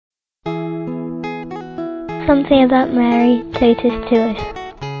Something about Mary, Totus Tuus.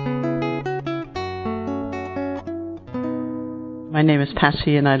 My name is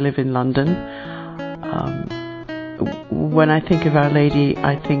Patti and I live in London. When I think of Our Lady,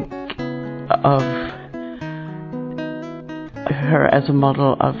 I think of her as a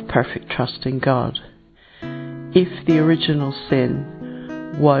model of perfect trust in God. If the original sin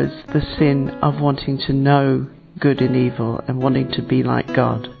was the sin of wanting to know good and evil and wanting to be like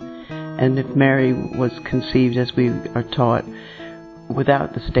God, and if Mary was conceived, as we are taught,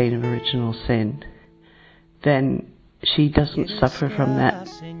 without the stain of original sin, then she doesn't suffer from that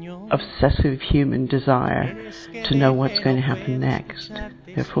obsessive human desire to know what's going to happen next.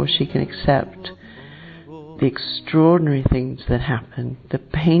 Therefore, she can accept the extraordinary things that happen, the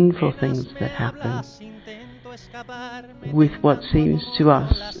painful things that happen, with what seems to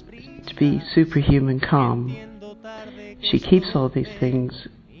us to be superhuman calm. She keeps all these things,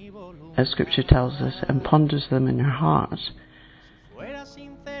 as Scripture tells us, and ponders them in her heart,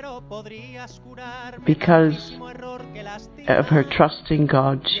 because of her trust in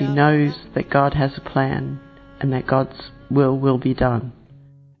God. She knows that God has a plan and that God's will be done.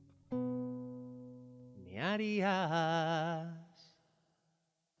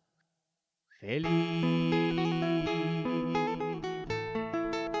 Feliz.